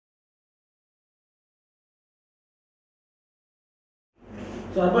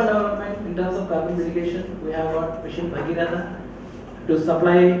So urban development, in terms of carbon mitigation, we have got Mission Bhagiratha to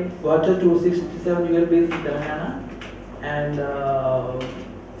supply water to 67 ULBs in Telangana, and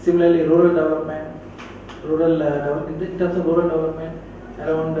similarly rural development, in terms of rural development,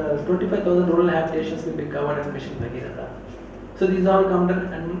 around 25,000 rural habitations will be covered in Mission Bhagiratha. So these all come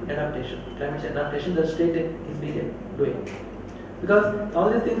under adaptation, climate change adaptation that state is doing. Because all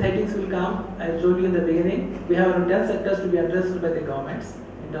these things will come, I told you in the beginning, we have around 10 sectors to be addressed by the governments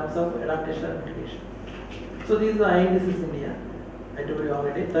in terms of adaptation and mitigation. So these are indices in India. I told you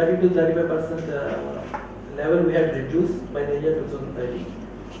already, 30 to 35% level we had reduced by the year 2030,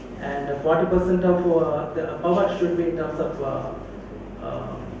 and 40% of the power should be in terms of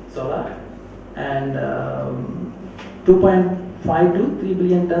solar, and 2.5 to 3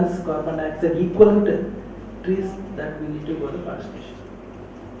 billion tons carbon dioxide equivalent trees that we need to go to forestation.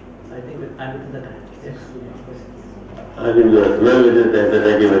 So I think I'm within the time. Yes. I think you are well within the time.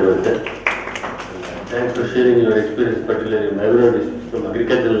 Thank you very much, sir. Thanks for sharing your experience, particularly in my from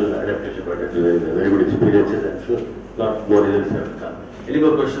agricultural adaptation point of view. Very good experiences. I'm sure a lot more results have come. Any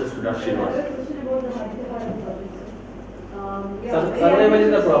more questions to Dr. Srinivas? I have a question about the hydrocarbon projects. Survival is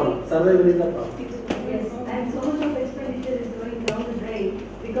the problem. Survival is the problem. Yes, and so much of expenditure is going down the drain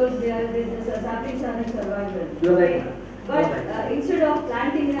because the saplings are in survival. You're right. But instead of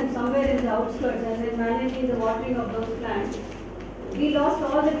planting them somewhere in the outskirts and then managing the watering of those plants, we lost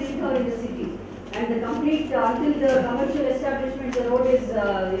all the green cover in the city. And the complete, until the commercial establishment, the road is,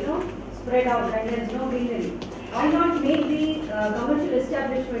 spread out and there is no greenery. Why not make the commercial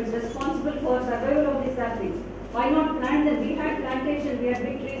establishments responsible for survival of these saplings? Why not plant them? We had plantation, we had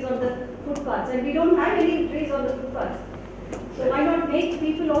big trees on the footpaths, and we don't have any trees on the footpaths. So why not make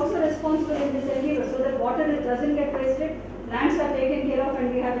people also responsible in this endeavor so that water doesn't get wasted, plants are taken care of,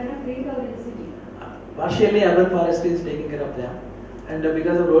 and we have enough green cover in the city? Partially, urban forestry is taking care of them, and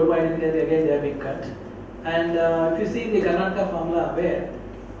because of road widening, again they are being cut. And if you see the Karnataka formula, where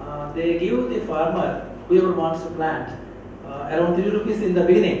they give the farmer, whoever wants to plant, around 3 rupees in the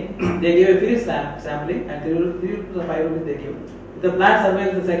beginning, they give a free sampling, and 3 to 5 rupees they give. If the plant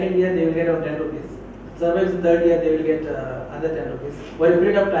survives the second year, they will get around 10 rupees. Survives the third year, they will get another 10 rupees. For a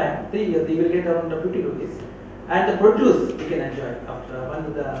period of time, 3 years, they will get around 50 rupees. And the produce you can enjoy after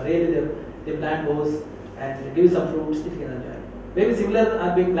once the plant goes and give some fruits, you can enjoy. Maybe similar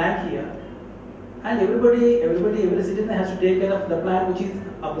are being planted here, and every citizen has to take care of the plant which is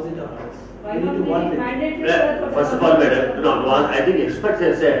opposite of us. Why not make it mandatory? First of all, madam, I think experts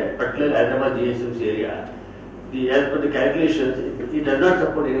have said, particularly Hyderabad GSMC area, as per the calculations, it does not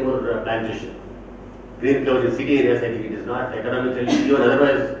support any more plantation. Green cover in city areas, I think it is not economically, even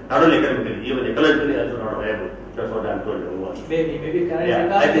otherwise, not only economically, even ecologically also not viable. That's what I am told. Maybe correct.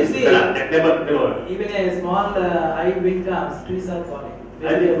 Yeah, I think even a small high wind comes, trees are falling. I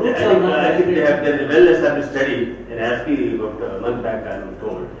think there is a well-established study in ASCII about a month back, I am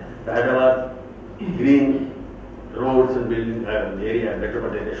told. Hyderabad green roads and building area better,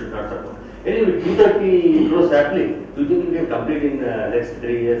 but they should not support. Anyway, 230 crore sapling, do you think you can complete in next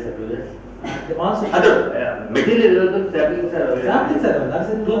 3 years or 2 years? The monsoon. Other material available saplings are available. Saplings are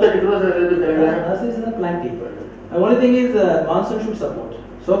available. 230 crores are available. Nurseries are plenty. The only thing is monsoon should support.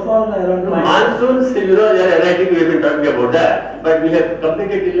 So far around monsoons, I think we have been talking about that, but we have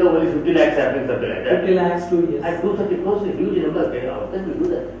completed till only 50 lakh saplings, something like that. 50 lakhs 2 years. And 230 crores is a huge number. How can we do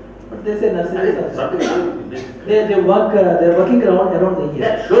that? But they say nurseries are something. They're working around the year.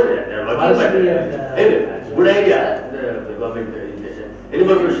 Yeah, sure, they're working. But anyway, good idea. The government initiative. Any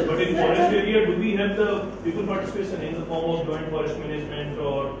more questions? But in forest area, do we have the people participation in the form of joint forest management,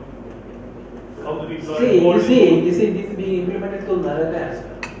 or how the people are involved? You see, this being implemented through Naraka as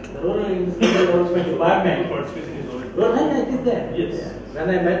well. The rural development department. Participation is already. Well, it is there. Yes. When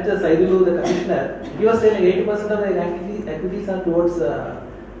I met Saidulu, the commissioner, he was saying 80% of the activities are towards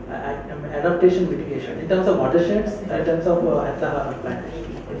adaptation mitigation in terms of watersheds, in terms of plantation.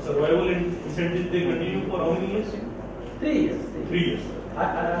 But survival incentives they continue for how many years? 3 years. 3 years.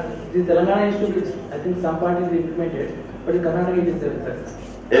 The Telangana Institute, I think some part is implemented, but in Karnataka it is there.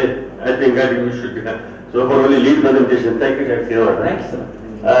 I think we should be done. So for only lead presentation, thank you, Dr. Srinivas. Thank you, sir.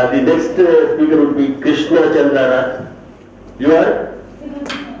 The next speaker would be Krishna Chandara. You are?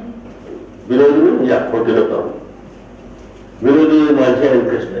 Vinodini? Yeah, okay, no problem. Vinodini Malcha and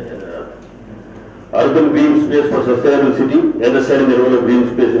Krishna Chandara. Urban green space for sustainable city, understanding the role of green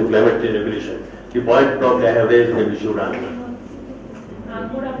space in climate change regulation. The point probably I have raised, maybe should answer.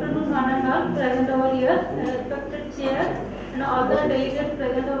 Good afternoon, one and all present over here, respected chair and other delegates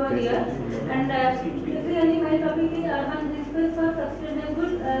present over here. And basically my topic is urban green space for sustainable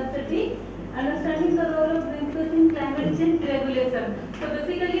city, understanding the role of green space in climate change regulation. So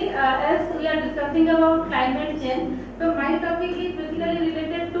basically, as we are discussing about climate change, so my topic is basically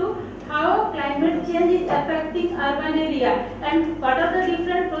related to how climate change is affecting urban area and what are the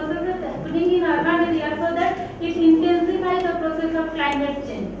different processes happening in urban area so that it intensifies the process of climate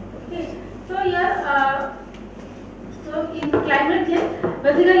change. Okay. So here, so in climate change,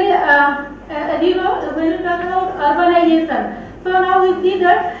 basically, you know, when we talk about urbanization, so now we see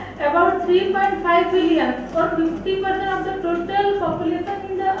that about 3.5 billion or 50% of the total population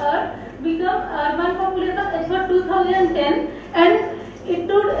in the earth become urban population as per 2010, and it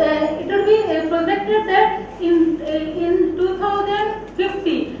would be projected that in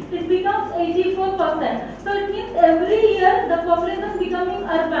 2050 it becomes 84%. So it means every year the population becoming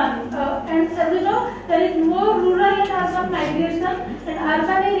urban, and as you know, there is more rural and urban migration, and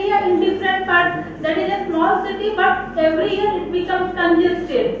urban area in different parts, that is a small city, but every year it becomes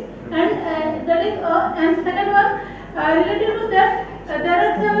congested. And that is and second one, related to that, there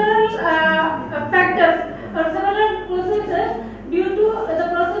are several factors or several processes due to the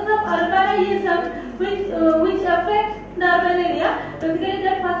process of urbanization which affects the urban area. Basically,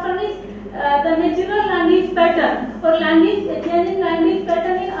 the first one is the natural land use pattern or changing land use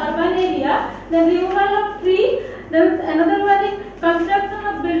pattern in urban area. Then removal of tree. Then another one is construction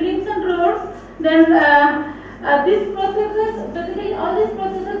of buildings and roads. Then these processes, basically all these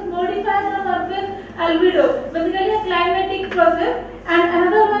processes modify the surface albedo, basically a climatic process. And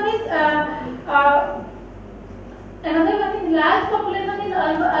another one is large population in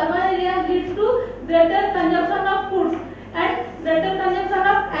urban area leads to greater consumption of foods and greater consumption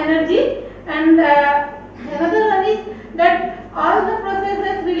of energy. And another one is that all the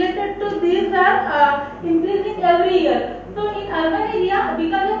processes related to these are increasing every year. So in urban area,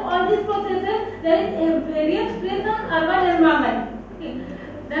 because of all these processes, there is a various stress on urban environment. Okay.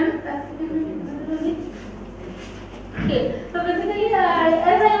 Then okay. So basically,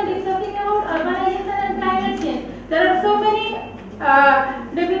 as I am discussing about urbanization and climate change, there are so many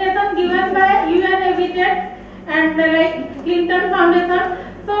definitions given by UN Habitat and like Clinton Foundation.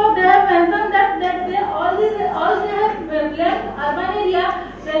 So they have mentioned that they all they have blamed urban area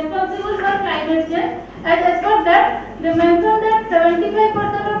responsible for climate change. As per that, they mentioned that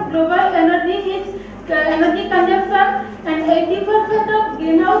 75% of global energy is energy consumption and 80% of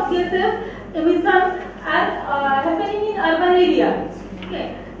greenhouse gases emissions are happening in urban area. Okay.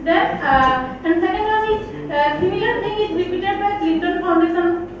 Then and second one is similar thing is repeated by Clinton Foundation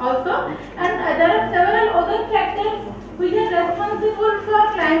also, and there are several other factors which are responsible for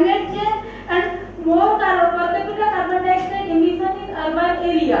climate change and more per capita carbon dioxide emission in urban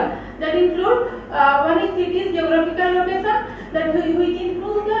area. That include one is city's geographical location, that which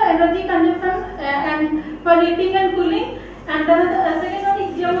includes the energy consumption and for heating and cooling, and the second one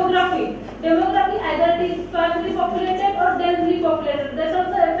is demography. Demography, either it is sparsely populated or densely populated. That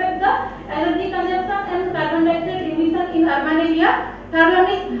also affects the energy consumption and carbon dioxide emission in urban area. Third one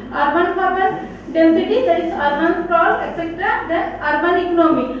is urban density, that is urban sprawl, etc. Then urban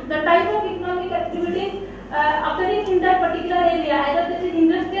economy, the type of economic activities occurring in that particular area, either this is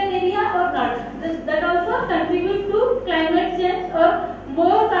industrial area or not. That also contribute to climate change or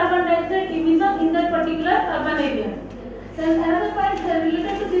more carbon dioxide emission in that particular urban area. Then another point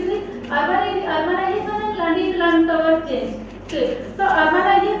related to this is urbanization and land cover change. Okay. So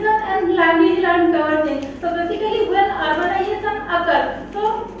urbanization and land cover change. So basically, when urbanization occurs, so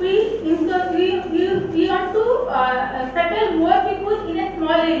we want to settle more people in a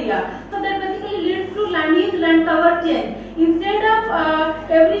small area. So that basically leads to land cover change. Instead of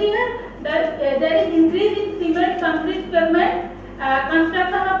every year there is increase in cement, concrete pavement,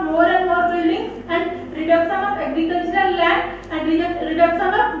 construction of more and more buildings, and reduction of agricultural land and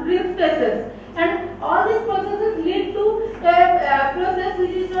reduction of green spaces. And all these processes lead to a process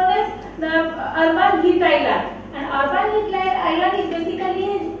which is known as the urban heat island. And urban heat island is basically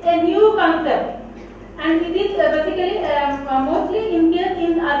a new concept, and it is basically mostly in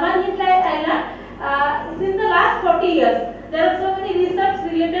urban heat island since the last 40 years. There are so many research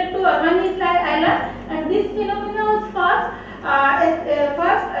related to urban heat island, and this phenomenon was first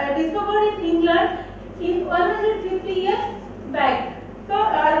discovered in England in 150 years back. So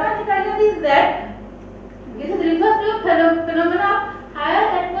urban heat island is that this is refers to a phenomena of higher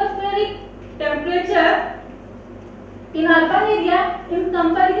atmospheric temperature in urban area in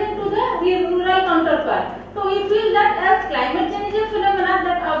comparison to the rural counterpart. So we feel that as climate change is a phenomenon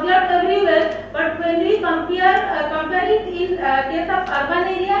that observed everywhere, but when we compare it in case of urban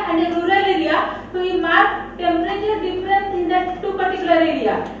area and a rural area, so we mark temperature difference in that two particular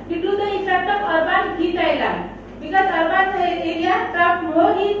area due to the effect of urban heat island. Because urban area trap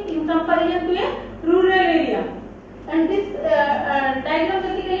more heat in comparison to a rural area. And this diagram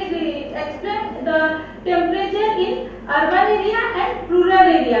basically explains the temperature in urban area and rural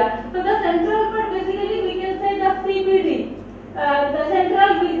area. So the central part basically we can say the CBD, the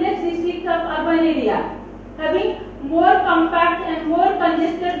central business district of urban area, having more compact and more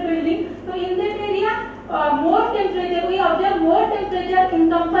congested building. So in that area, more temperature, we observe more temperature in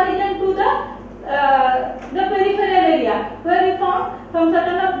comparison to the peripheral area, where we found some sort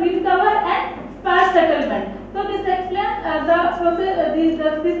of green cover and sparse settlement. So this explains the process.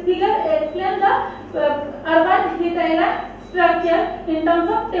 This figure explains the urban heat island structure in terms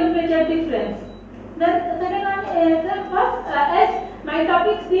of temperature difference. Then second one is first, as my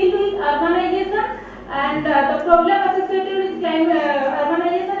topic deal with urbanization and the problem associated with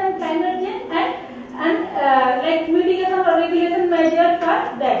urbanization and climate change and like mitigation or regulation measures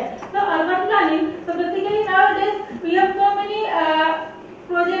for that. So urban planning. So basically nowadays we have so many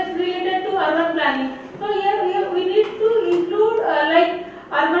projects related to urban planning. So here we need to include like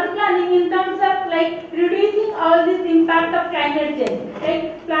urban planning in terms of like reducing all this impact of climate change.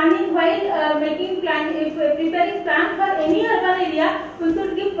 Like planning while making plan, if preparing plans for any urban area, we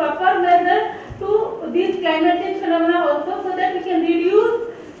should give proper measures to this climate change phenomena also, so that we can reduce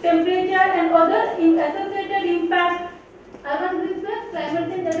temperature and other associated impacts, urban green space, climate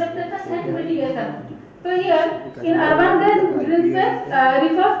change adaptation and mitigation. So here in urban green space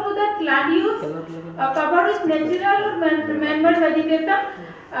refers to the land use covered with natural or man-made vegetation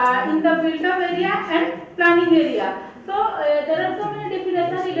in the built-up area and planning area. So there are so many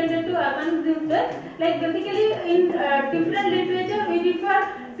definitions related to urban green space. Like basically in different literature we refer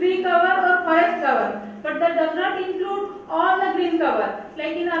tree cover or forest cover, but that does not include all the green cover.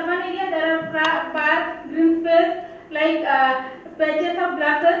 Like in urban area there are park, green space, like patches of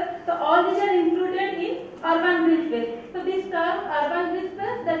grasses. So all these are included in urban green space. So this term urban green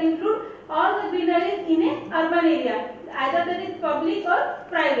space that include all the greeneries in a urban area, either that is public or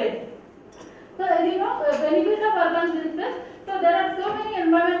private. So as you know, benefits of urban green space. So there are so many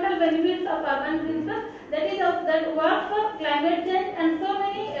environmental benefits of urban green space that work for climate change and so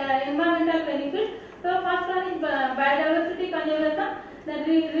many environmental benefits. So first one is biodiversity conservation. The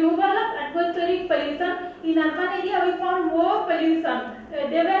removal of atmospheric pollution. In urban area we found more pollution.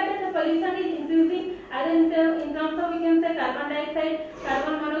 Day by day the pollution is increasing, either in terms of we can say carbon dioxide,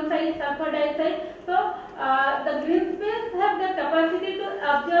 carbon monoxide, sulfur dioxide. So the green space have the capacity to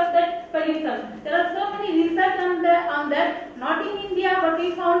absorb that pollution. There are so many research on that, not in India, but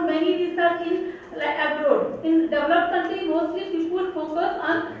we found many research in abroad. In developed countries, mostly people focus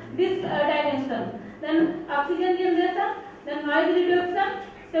on this dimension. Then oxygen generation, then noise reduction,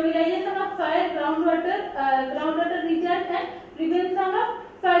 stabilization of soil, groundwater recharge, and prevention of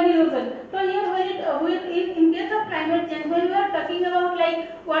soil erosion. So here, in case of climate change, when we are talking about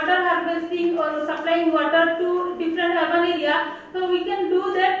like water harvesting or supplying water to different urban area, so we can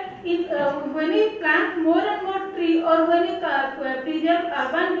do that in when we plant more and more tree, or when we preserve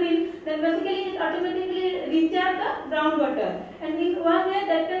urban green, then basically it automatically recharge the groundwater, and in one way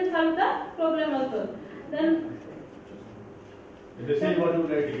that can solve the problem also. Then the message what you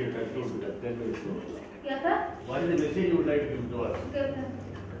would like to give conclude that 10 minutes ago. yes sir. What is the message you would like to give to us? Okay, sir.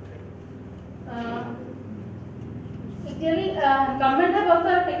 Actually, government have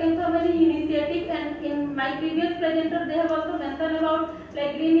also taken so many initiatives, and in my previous presenter they have also mentioned about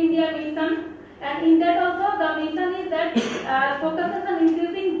like Green India mission, and in that also the mission is that focuses on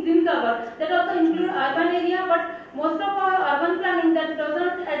increasing green cover. That also include urban area, but most of our urban planning that does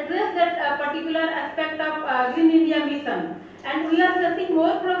not address that particular aspect of Green India mission. And we are facing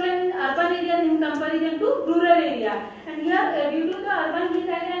more problem in urban areas in comparison to rural area. And here, due to the urban heat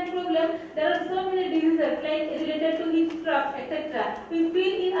island problem, there are so many diseases like related to heat stroke, etc.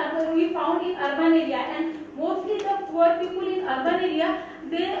 We found in urban area, and mostly the poor people in urban area,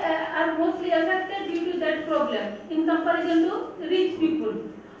 they are mostly affected due to that problem in comparison to rich people.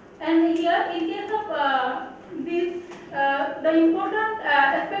 And here, in case of the important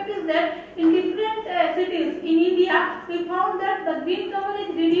aspect is that in different cities in India, we found that the green cover is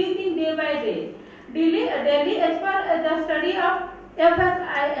reducing day by day. Delhi, as per the study of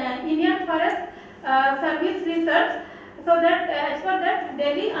FS, Indian Forest Service Research, so that as per that,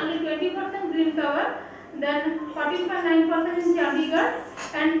 Delhi only 20% green cover, then 14.9% in Chandigarh,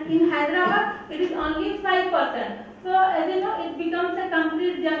 and in Hyderabad it is only 5%. So as you know, it becomes a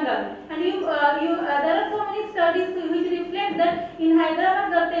complete jungle, and there are so many studies which reflect that in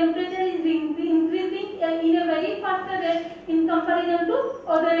Hyderabad the temperature is increasing in a very faster rate in comparison to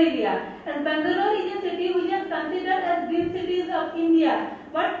other area. And Bangalore is a city which is considered as green cities of India,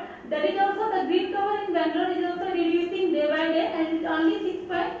 but there is also the green cover in Bangalore is also reducing day by day, and it is only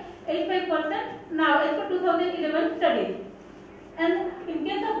 6.85% now as per 2011 study. And in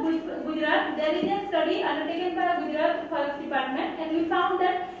case of Gujarat, there is a study undertaken by Gujarat Forest Department, and we found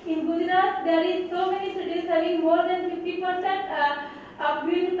that in Gujarat there is so many cities having more than 50% of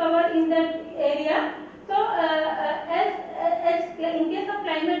green cover in that area. So, as in case of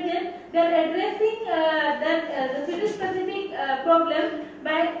climate change, they are addressing the city-specific problem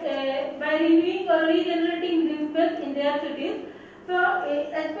by renewing or regenerating green space in their cities. So,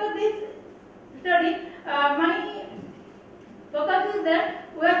 as per this study, my focus is that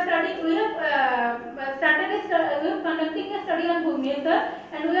we are conducting a study on Bhuvneshwar,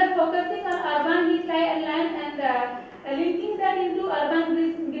 and we are focusing on urban heat line and linking that into urban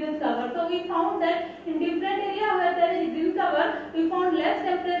green cover. So we found that in different areas where there is green cover, we found less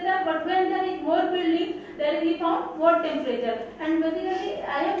temperature, but when there is more buildings, there we found more temperature. And basically,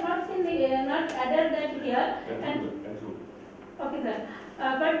 I have not seen not added that here. Okay, sir.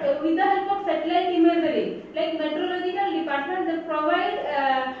 But with the help of satellite imagery, like meteorological department, they provide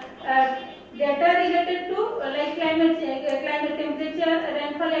data related to like climate temperature,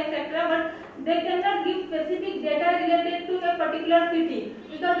 rainfall, etc. But they cannot give specific data related to a particular city,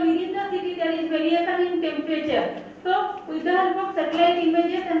 because within the city there is variation in temperature. So, with the help of satellite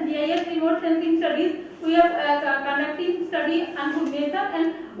images and GIS remote sensing studies, we are conducting study on Bhuvneshwar,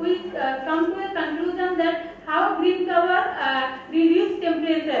 and we come to a conclusion that how green cover reduce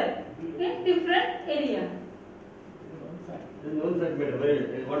temperature in different areas. What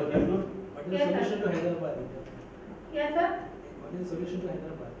is the solution to Hyderabad? Yes, sir. What is the solution to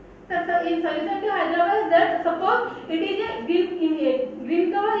Hyderabad? So in solution to Hyderabad is that suppose it is a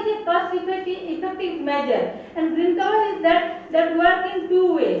green cover is a cost effective measure, and green cover is that work in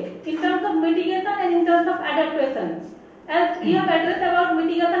two ways, in terms of mitigation and in terms of adaptation. As you have addressed about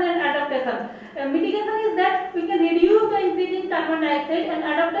mitigation and adaptation. Mitigation is that we can reduce the increase in carbon dioxide, and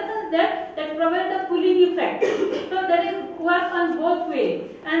adaptation is that provides a cooling effect. So that is work on both ways.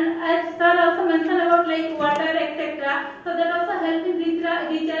 And as sir also mentioned about like water, etc. So that also helps in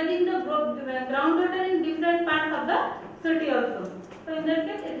recharging the groundwater in different parts of the city also. So in that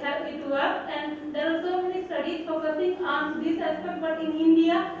case it works, and there are so many studies focusing on this aspect, but in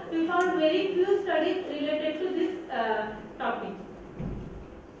India we found very few studies related to this topic.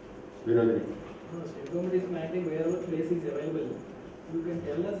 State government is planting wherever place is available. You can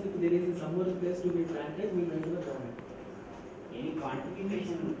tell us if there is some other place to be planted, we will write to the government. Any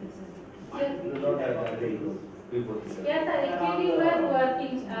quantification? Yes, sir. Actually, we are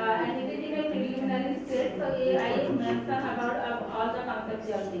working, and it is in a preliminary state. So I mentioned about all the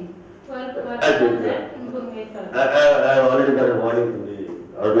conceptual things. We are working on that in Bhuvneshwar. I have already got a warning from the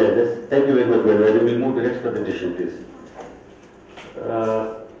organizers. Thank you very much, Madam. We will move to the next presentation, please.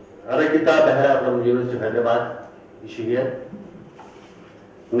 Arakita Behra from University of Hyderabad, is she here?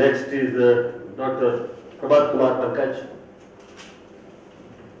 Next is Dr. Prabhat Kumar Pankaj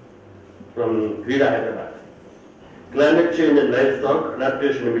from Grida, Hyderabad. Climate change and livestock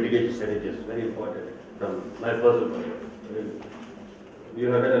adaptation and mitigation strategies, very important from my personal point of view.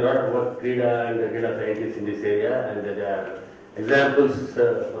 You have done a lot of work, Grida and Grida scientists in this area, and there are examples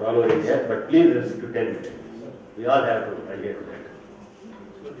for all over India, but please restrict to 10 minutes. We all have to adhere to that.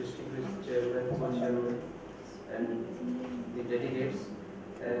 Distinguished chairman, and the delegates.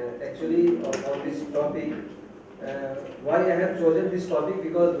 Actually, on this topic, why I have chosen this topic,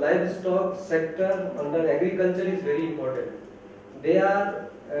 because livestock sector under agriculture is very important. They are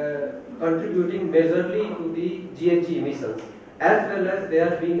contributing majorly to the GHG emissions, as well as they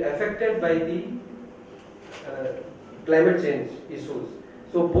are being affected by the climate change issues.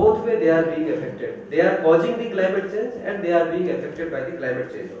 So both way they are being affected. They are causing the climate change and they are being affected by the climate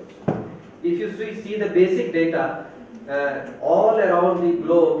change also. If you see the basic data, all around the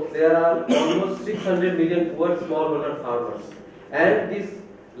globe there are almost 600 million poor smallholder farmers. And this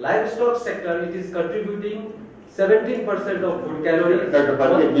livestock sector, it is contributing 17% of food calories. Dr.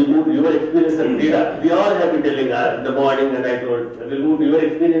 Pankaj, we moved your experience and data. We all have been telling us in the morning, and I told, we'll move your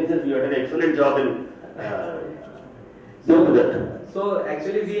experiences. You have done an excellent job in doing that. So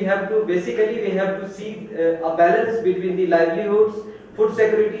actually we have to see a balance between the livelihoods, food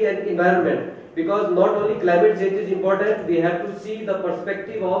security and environment, because not only climate change is important, we have to see the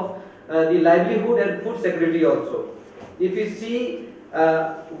perspective of the livelihood and food security also. If you see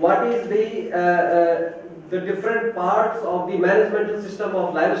what is the different parts of the managemental system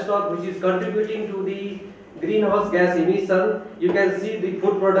of livestock which is contributing to the greenhouse gas emission, you can see the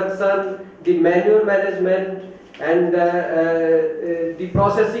food production, the manure management, and the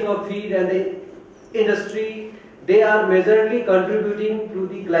processing of feed and the industry. They are majorly contributing to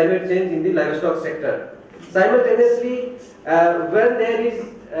the climate change in the livestock sector. Simultaneously, when there is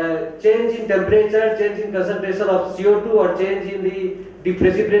change in temperature, change in concentration of CO2 or change in the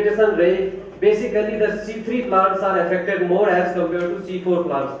precipitation rate, basically the C3 plants are affected more as compared to C4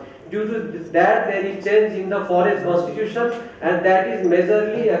 plants. Due to that, there is change in the forest constitution, and that is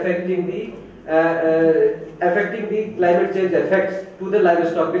majorly affecting the climate change effects to the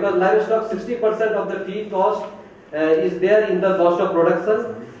livestock, because livestock 60% of the feed cost is there in the cost of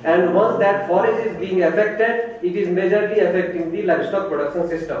production, and once that forest is being affected, it is majorly affecting the livestock production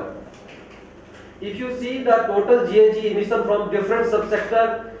system. If you see the total GHG emission from different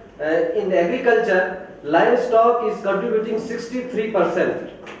subsectors in agriculture, livestock is contributing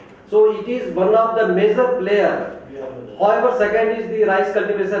 63%. So it is one of the major player. However, second is the rice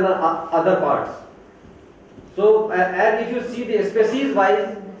cultivation and other parts. So, and if you see the species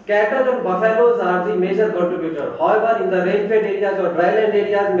wise, cattle and buffaloes are the major contributor. However, in the rain-fed areas or dryland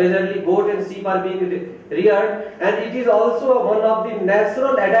areas, majorly goat and sheep are being reared, and it is also one of the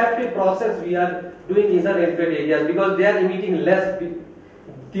natural adaptive process we are doing in the rain-fed areas, because they are emitting less,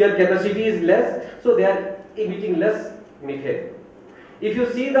 their capacity is less, so they are emitting less methane. If you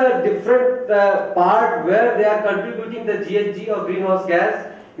see the different part where they are contributing the GHG or greenhouse gas,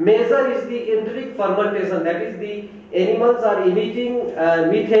 major is the enteric fermentation, that is the animals are emitting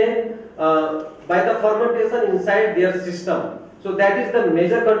methane by the fermentation inside their system. So that is the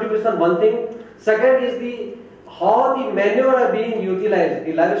major contribution, one thing. Second is how the manure are being utilized,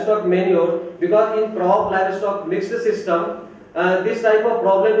 the livestock manure, because in crop livestock mixed system, this type of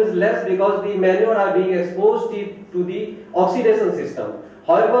problem is less because the manure are being exposed to the oxidation system.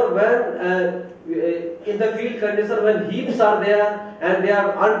 However, when in the field condition, when heaps are there and they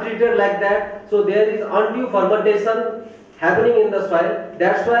are untreated like that, so there is undue fermentation happening in the soil.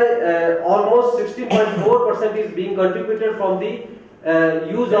 That's why almost 16.4% is being contributed from the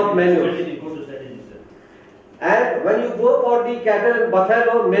use of manure. And when you go for the cattle and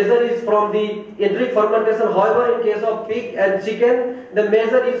buffalo, measure is from the enteric fermentation. However, in case of pig and chicken, the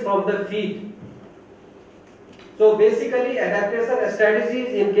measure is from the feed. So basically, adaptation strategies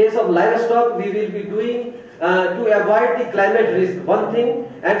in case of livestock we will be doing to avoid the climate risk, one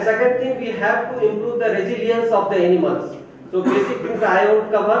thing. And second thing, we have to improve the resilience of the animals. So basic things I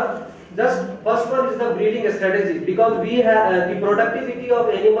would cover. Just first one is the breeding strategy, because we have the productivity of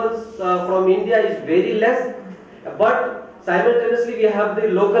animals from India is very less. But simultaneously we have the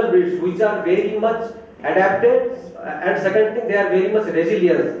local breeds which are very much adapted, and second thing, they are very much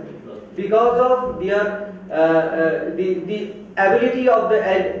resilient because of their the ability of the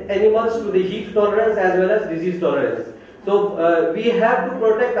animals to the heat tolerance as well as disease tolerance. So we have to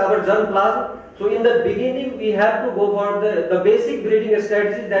protect our germ plant. So in the beginning we have to go for the basic breeding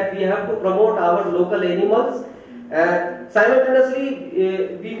strategies, that we have to promote our local animals.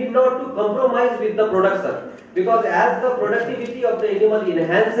 Simultaneously we need not to compromise with the production, because as the productivity of the animal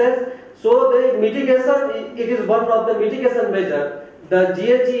enhances, so the mitigation, it is one of the mitigation measure. The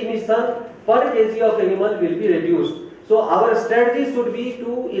GHG emission per kg of animal will be reduced. So our strategy should be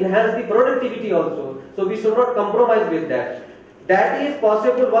to enhance the productivity also. So we should not compromise with that. That is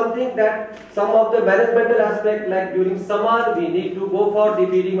possible. One thing, that some of the managemental aspect, like during summer we need to go for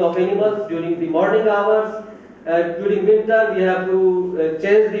the feeding of animals during the morning hours. During winter we have to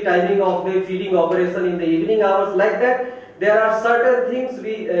change the timing of the feeding operation in the evening hours, like that. There are certain things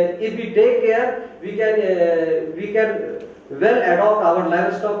if we take care, we can well adopt our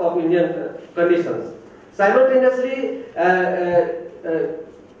livestock of Indian conditions. Simultaneously,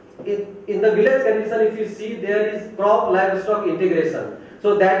 in the village condition, if you see, there is crop livestock integration.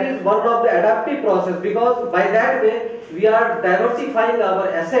 So that is one of the adaptive process, because by that way we are diversifying our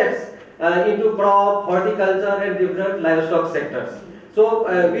assets into crop, horticulture and different livestock sectors.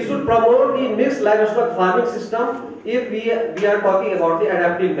 So we should promote the mixed livestock farming system if we are talking about the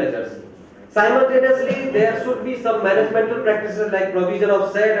adaptive measures. Simultaneously, there should be some managemental practices like provision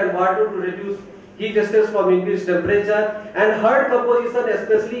of shade and water to reduce heat stress from increased temperature, and herd composition,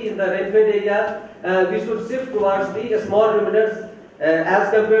 especially in the rain-fed areas, we should shift towards the small ruminants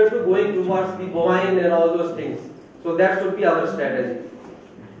as compared to going towards the bovine and all those things. So that should be our strategy.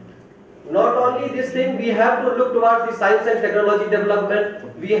 Not only this thing, we have to look towards the science and technology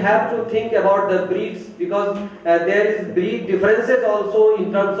development. We have to think about the breeds, because there is breed differences also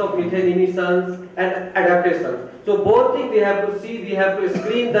in terms of methane emissions and adaptation. So both things we have to see. We have to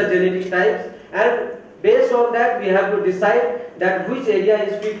screen the genetic types, and based on that we have to decide that which area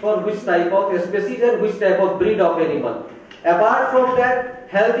is fit for which type of species and which type of breed of animal. Apart from that,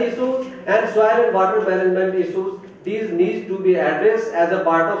 health issues and soil and water management issues, these need to be addressed as a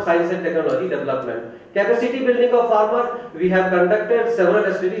part of science and technology development. Capacity building of farmers, we have conducted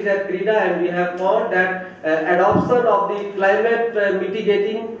several studies at CRIDA, and we have found that adoption of the climate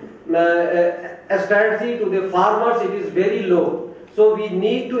mitigating a strategy to the farmers, it is very low. So we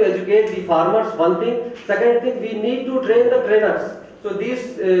need to educate the farmers, one thing. Second thing, we need to train the trainers. So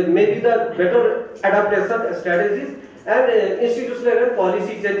these may be the better adaptation strategies and institutional and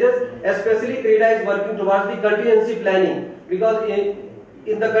policy changes. Especially CREDA is working towards the contingency planning, because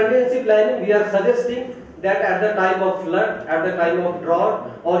in the contingency planning we are suggesting that at the time of flood, at the time of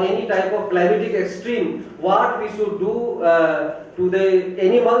drought or any type of climatic extreme, what we should do to the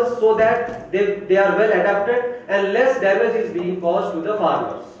animals so that they are well adapted and less damage is being caused to the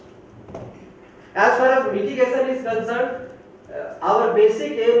farmers. As far as mitigation is concerned, our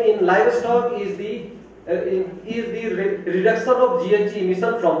basic aim in livestock is the reduction of GHG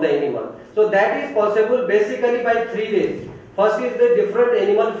emission from the animal. So that is possible basically by 3 ways. First is the different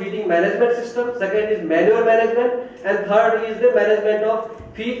animal feeding management system, second is manure management, and third is the management of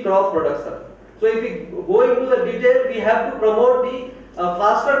feed crop production. So if we go into the detail, we have to promote the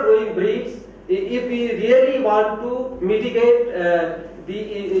faster growing breeds if we really want to mitigate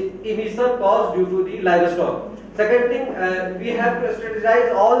the emission caused due to the livestock. Second thing, we have to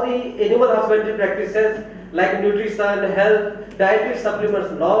strategize all the animal husbandry practices like nutrition, health, dietary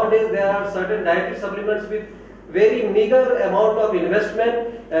supplements. Nowadays there are certain dietary supplements with very meager amount of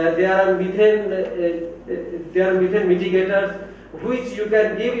investment. There are methane mitigators which you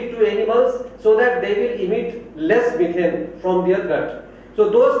can give it to animals so that they will emit less methane from their gut. So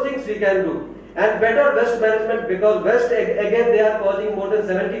those things we can do. And better waste management, because waste again they are causing more than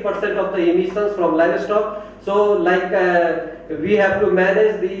 70% of the emissions from livestock. So like we have to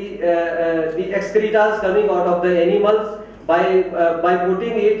manage the excretas coming out of the animals by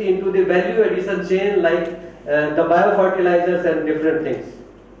putting it into the value addition chain like the biofertilizers and different things.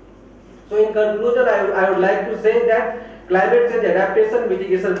 So in conclusion, I would like to say that climate change adaptation,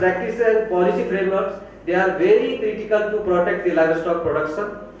 mitigation practices and policy frameworks, they are very critical to protect the livestock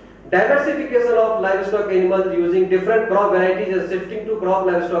production. Diversification of livestock animals using different crop varieties and shifting to crop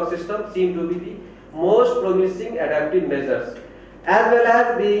livestock system seem to be the most promising adaptive measures. As well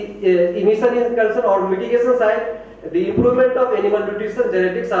as the emission is concerned or mitigation side, the improvement of animal nutrition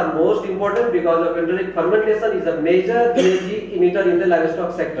genetics are most important because of enteric fermentation is a major GHG emitter in the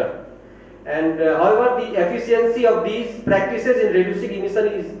livestock sector. And however, the efficiency of these practices in reducing emission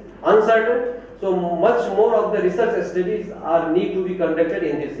is uncertain. So much more of the research studies need to be conducted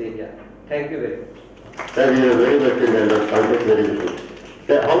in this area. Thank you very much. Sir, you are very much in the context very good.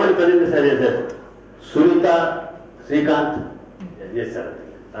 Sir, how many colleagues are there? Sunita, Srikanth? Yes, sir.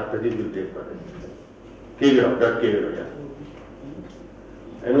 Pradeep will take for it. Dr. Keviro,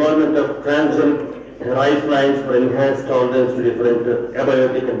 Involvement of transgenic rice lines for enhanced tolerance to different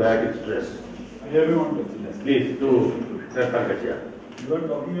abiotic and biotic stress. Everyone, please do, Sir Pankaj. You are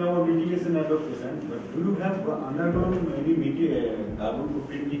talking about mitigation adaptation, but do you have undergone any carbon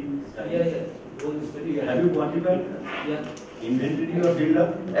footprinting study? Yeah. Have you quantified? Yeah. Inventory or build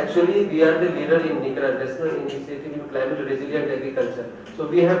up? Actually, we are the leader in Nicaragua National Initiative in Climate Resilient Agriculture. So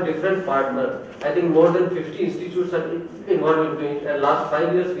we have different partners. I think more than 50 institutes are involved in doing it. And last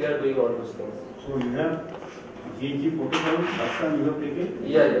 5 years we are doing all those things. So you have GHG protocol, last time you have taken?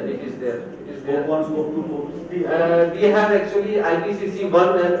 Yeah, it is there. It is there. Scope 1, Scope 2, Scope 3? We have actually IPCC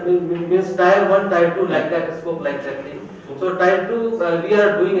 1 and means Tier 1, Tier 2 like that, scope like that thing. So Tier 2 we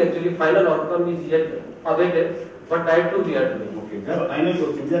are doing actually, final outcome is yet awaited, but Tier 2 we are doing. Okay, the final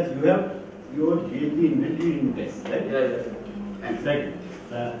question is that you have your GHG inventory in place, right? Yeah. And second,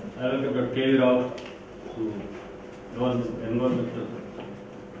 I welcome Dr. Keviro to environmental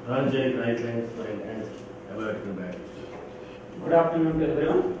transgenic rice lines for enhanced abiotic biotic. Good afternoon to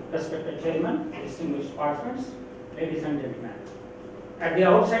everyone, respected chairman, distinguished participants, ladies and gentlemen. At the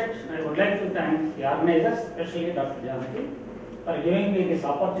outset, I would like to thank the organizers, especially Dr. Janaki, for giving me this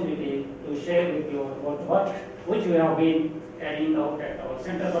opportunity to share with you about work which we have been carrying out at our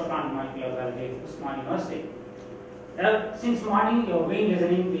Center for Plant Molecular Biology, Usman University. Since morning, you have been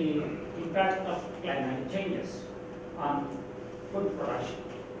listening the impact of climate changes on food production.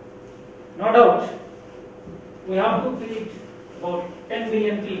 No doubt, we have to feed about 10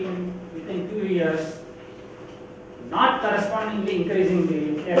 billion people within 2 years, not correspondingly increasing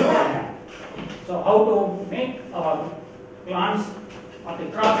the air demand. So how to make our plants or the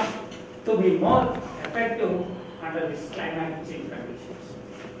crops to be more effective under this climate change conditions.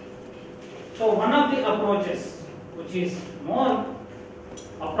 So one of the approaches which is more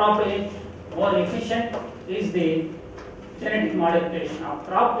appropriate, more efficient is the genetic modification of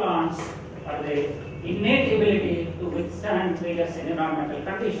crop plants or the innate ability to withstand various environmental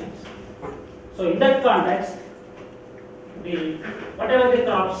conditions. So in that context, whatever the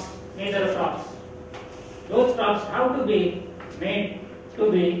crops, major crops, those crops have to be made to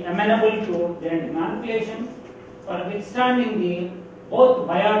to be amenable to genetic manipulation for withstanding the both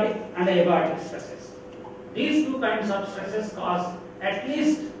biotic and abiotic stresses. These two kinds of stresses cause at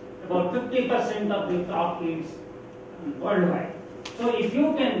least about 50% of the crop yields worldwide. So if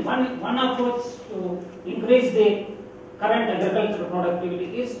you can, one approach to increase the current agricultural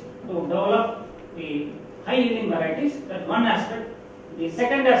productivity is to develop the high yielding varieties. That's one aspect. The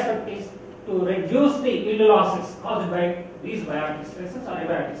second aspect is to reduce the yield losses caused by these biotic stresses or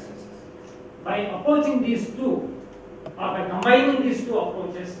abiotic stresses. By approaching these two, or by combining these two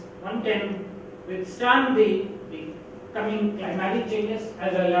approaches, one can withstand the coming climatic changes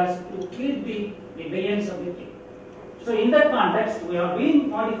as well as to feed the billions of the pig. So in that context, we have been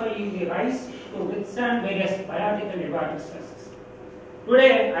modifying the rice to withstand various biotic and abiotic stresses.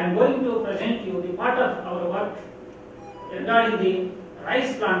 Today, I am going to present you the part of our work regarding the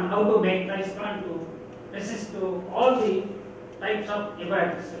rice plant, how to make rice plant to resist to all the types of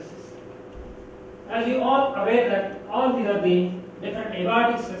abiotic stresses. As you all aware that all these are the different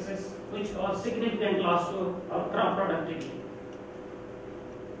abiotic stresses which cause significant loss to our crop productivity.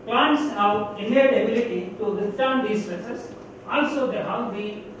 Plants have innate ability to withstand these stresses. Also, they have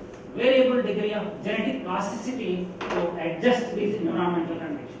the variable degree of genetic plasticity to adjust these environmental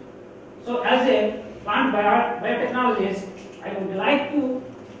conditions. So, as a plant biotechnologist, I would like to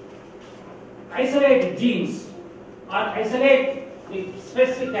isolate genes or isolate the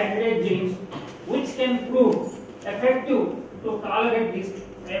specific candidate genes which can prove effective to tolerate these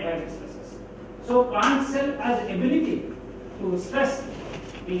abiotic stresses. So, plant cell has ability to stress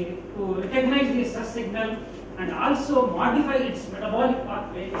to recognize the stress signal and also modify its metabolic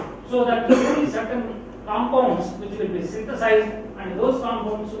pathway so that there will be certain compounds which will be synthesized and those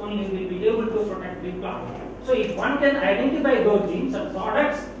compounds only will be able to protect the plant. So if one can identify those genes and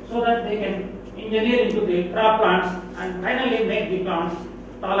products so that they can engineer into the crop plants and finally make the plants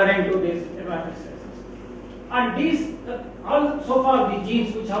tolerant to these abiotic stresses. And these, so far the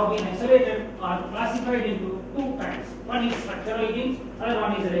genes which have been isolated are classified into two kinds. One is structural genes, other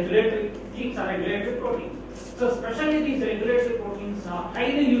one is regulatory genes or regulatory proteins. So especially these regulatory proteins are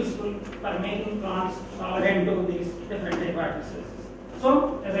highly useful for making plants tolerant to these different abiotic stresses.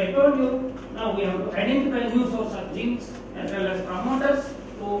 So as I told you, now we have to identify new source of genes as well as promoters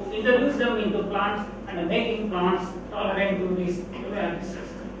to introduce them into plants and making plants tolerant to these abiotic stresses.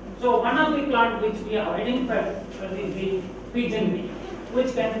 So one of the plants which we have identified is the pigeon pea,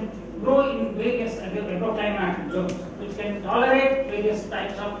 which can grow in various agroclimatic zones, which can tolerate various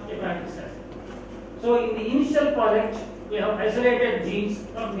types of abiotic stresses. So in the initial project, we have isolated genes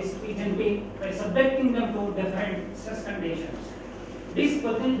from this pigeon pea by subjecting them to different stress conditions. This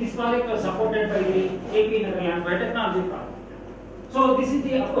project was supported by the AP Netherlands Biotechnology project. So this is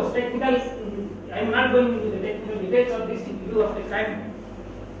the, of course, technical. I am not going into the technical details of this in view of the time.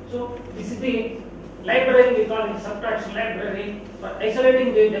 So this is the library, we call it subtraction library, for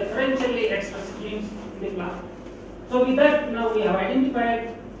isolating the differentially expressed genes in the plant. So with that, now we have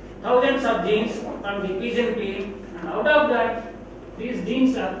identified thousands of genes from the pigeon pea, and out of that, these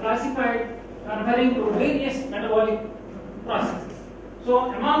genes are classified referring to various metabolic processes.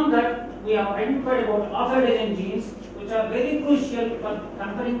 So among that, we have identified about half a dozen genes which are very crucial for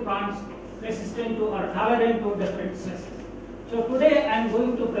conferring plants resistant to or tolerant to different stresses. So today I am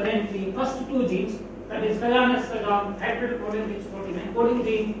going to present the first two genes, that is Kajanas-Kajan hybrid protein-rich protein encoding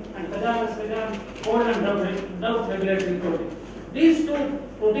gene and Kajanas-Kajan cold and drought regulatory protein. These two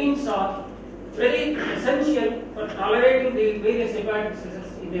proteins are very essential for tolerating the various abiotic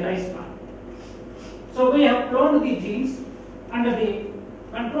stresses in the rice plant. So we have cloned the genes under the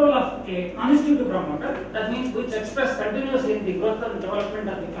control of a constitutive promoter, that means which express continuously in the growth and development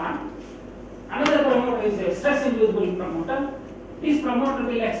of the plant. Another promoter is a stress-inducible promoter. This promoter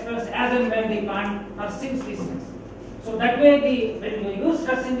will express as and when the plant perceives the stress. So that way, when you use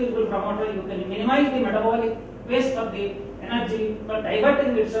stress-inducible promoter, you can minimize the metabolic waste of the energy for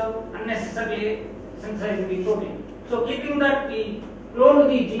diverting itself unnecessarily synthesizing the protein. So keeping that, we cloned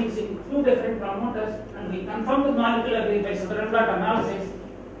the genes in two different promoters and we confirmed the molecular weight by Southern blot analysis.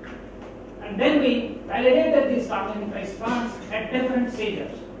 And then we validated these carbonic rice plants at different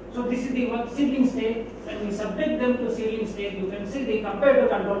stages. So this is the seedling stage. When we subject them to seedling stage, you can see the compared to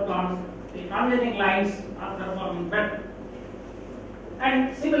control plants, the translating lines are performing better.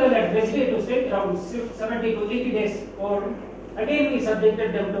 And similarly at vegetative stage, around 70 to 80 days old, again we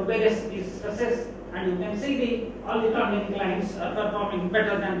subjected them to various stresses, and you can see all the translating lines are performing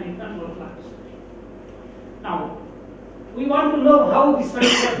better than the control plants. Now, we want to know how this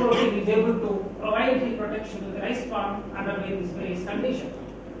particular protein is able to provide the protection to the rice plant under these various conditions.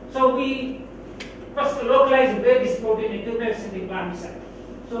 So we first localize where this protein accumulates in the plant cell.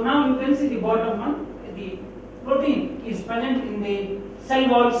 So now you can see the bottom one, the protein is present in the cell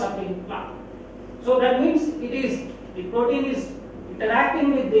walls of the plant. So that means the protein is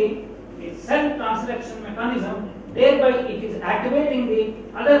interacting with the cell transduction mechanism, thereby it is activating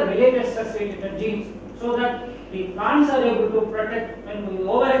the other related stress-related genes so that the plants are able to protect when we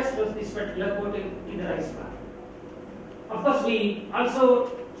overexpress this particular protein in the rice plant. Of course, we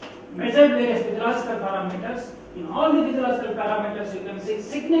also measured various physiological parameters. In all the physiological parameters, you can see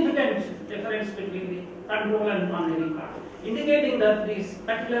significant difference between the control and non-living part, indicating that this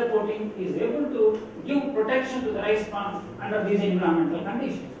particular protein is able to give protection to the rice plant under these environmental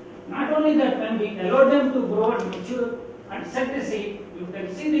conditions. Not only that, when we allow them to grow and mature and set the seed, you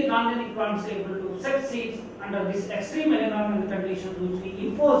can see the non-living plants able to set seeds under these extreme environmental conditions which we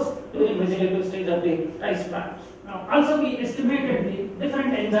impose during vegetable stage of the rice plants. Now, also we estimated the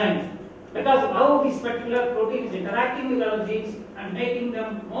different enzymes because of how this particular protein is interacting with our genes and making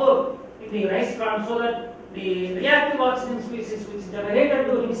them more in the rice plant so that the reactive oxygen species which is generated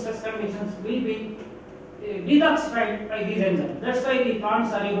during stress conditions will be detoxified by these enzymes. That's why the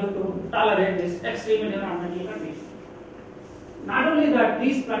plants are able to tolerate this extreme environmental conditions. Not only that,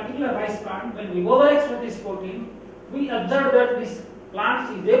 this particular rice plant, when we overexpose this protein, we observe that this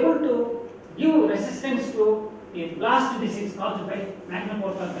plant is able to give resistance to a blast disease caused by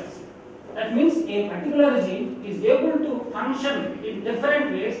magnoportal. That means a particular gene is able to function in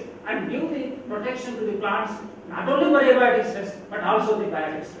different ways and give the protection to the plants not only for abiotic stress but also the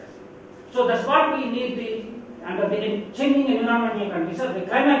biotic stress. So that's what we need under the changing environmental conditions, the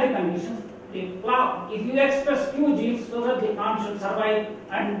climatic conditions. The plant, if you express few genes so that the plant should survive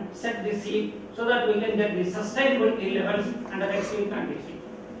and set the seed so that we can get the sustainable yield levels under extreme conditions.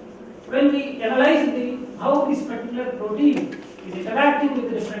 When we analyze how this particular protein is interacting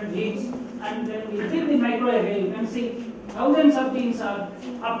with different genes and then we did the microarray, you can see thousands of genes are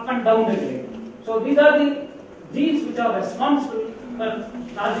up and down regulated. So these are the genes which are responsible for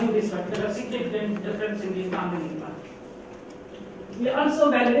causing this particular significant difference in the non-living plant. We also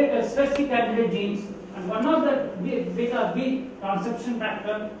validated specific candidate genes, and one of the beta B transcription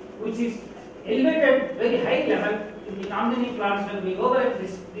factor, which is elevated very high level in the non-living plants when we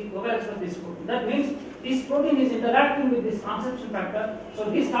overexpress this protein. That means this protein is interacting with this transcription factor, so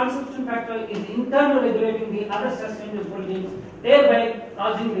this transcription factor is in turn regulating the other stress-induced genes, thereby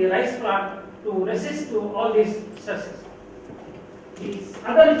causing the rice plant to resist to all these stresses. This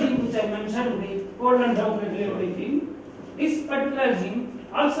other gene which I mentioned, the cold and drought regulatory gene, this particular gene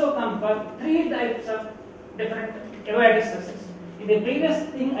also comes for 3 types of different abiotic stresses. In the previous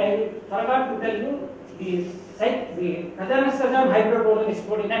thing, I forgot to tell you, the Kazakhstan hyperprotein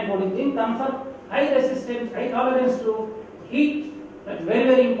protein and protein gene comes for high resistance, high tolerance to heat. That's very,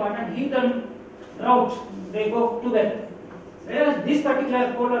 very important. Heat and drought, they go together. Whereas this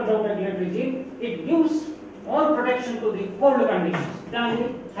particular cold and drought regulatory gene, it gives more protection to the cold conditions than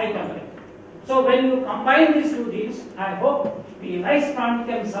the high temperature. So when you combine these two genes, I hope the rice plant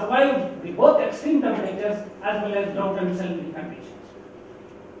can survive the both extreme temperatures as well as drought and salinity conditions.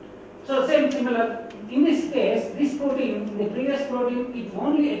 So similar, in this case, this protein, in the previous protein, it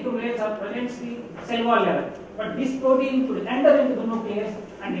only accumulates or presents the cell wall level. But this protein could enter into the nucleus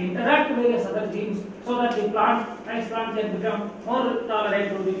and interact with various other genes so that the rice plant can become more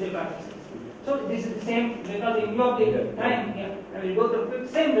tolerant to the abiotic. So this is the same because in view of the time, I will go through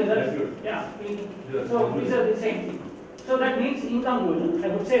the same results. Yeah. So these are the same thing. So that means in conclusion, I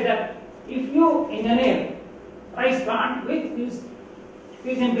would say that if you engineer rice plant with these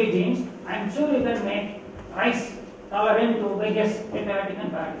PCMP genes, I am sure you can make rice tolerant to various abiotic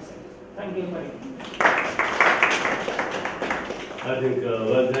and biotic cells. Thank you very much. I think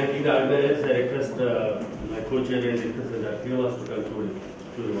while thanking the organizers, I request my co-chair and discussant that he wants to conclude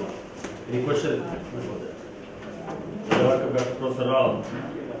to remarks. Any questions before that? Welcome Dr. Professor Rao.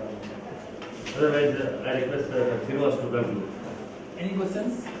 Otherwise, I request Srinivas to conclude. Any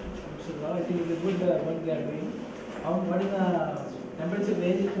questions? So now I think it is good what they are doing. What is the temperature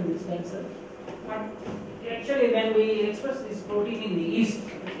variation this time, sir? Actually, when we express this protein in the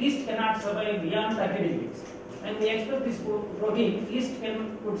yeast cannot survive beyond 30 degrees. When we express this protein, yeast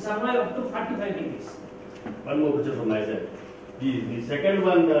could survive up to 45 degrees. One more question from my side. The second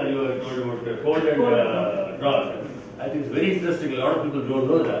one you told about cold and drought. I think it's very interesting. A lot of people don't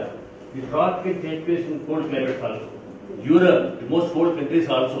know that. The drought can take place in cold climates also. Europe, the most cold countries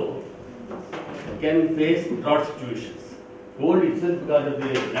also, can face drought situations. Cold itself because of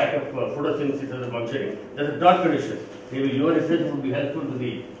the lack of photosynthesis as a functioning. That's a drought condition. Maybe your research would be helpful to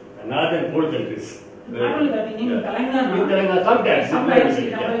the northern cold countries. Not only that, in Telangana. In Telangana, sometimes.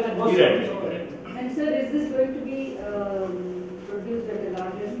 And sir, is this going to be produced at a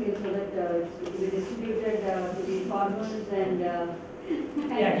larger to be distributed to the farmers and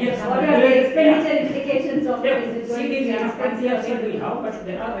Yeah, here some what are the regulatory- expenditure implications of it? Is it going to Seed be is enough quantity of seed we expensive? have, but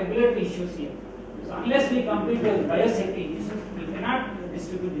there are regulatory issues here. So unless we complete the biosafety issues, we cannot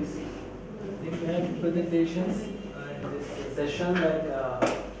distribute this seed. We have presentations in this session like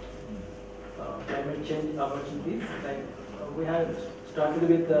climate change opportunities. Like we have started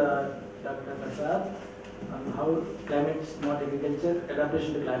with Dr. Prasad on how climate smart agriculture,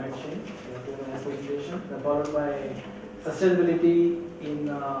 adaptation to climate change. We have given a presentation, then followed by sustainability in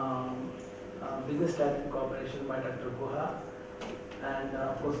business strategy cooperation by Dr. Guha, and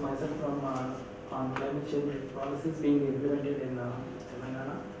of course myself from on climate change policies being implemented in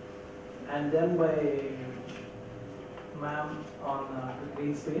Telangana, and then by ma'am on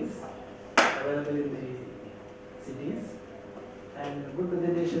green space available in the cities, and a good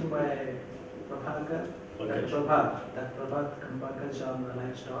presentation by Prabhakar, Dr. Prabhakar on the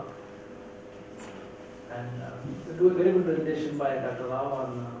livestock, and a very good presentation by Dr. Rao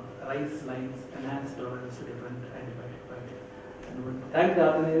on rice lines, enhanced tolerance to different antibiotic. And we thank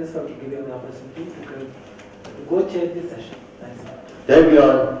the organizers for giving the opportunity to go chair this session. Thanks. Thank you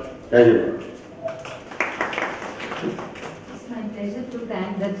all. Thank you. It's my pleasure to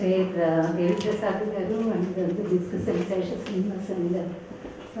thank the chair, Devi Garu, and the discussant Sessions Nimas and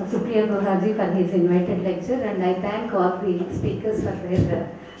Supriya Gohaji for his invited lecture, and I thank all the speakers for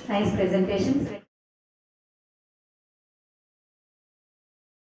their nice presentations.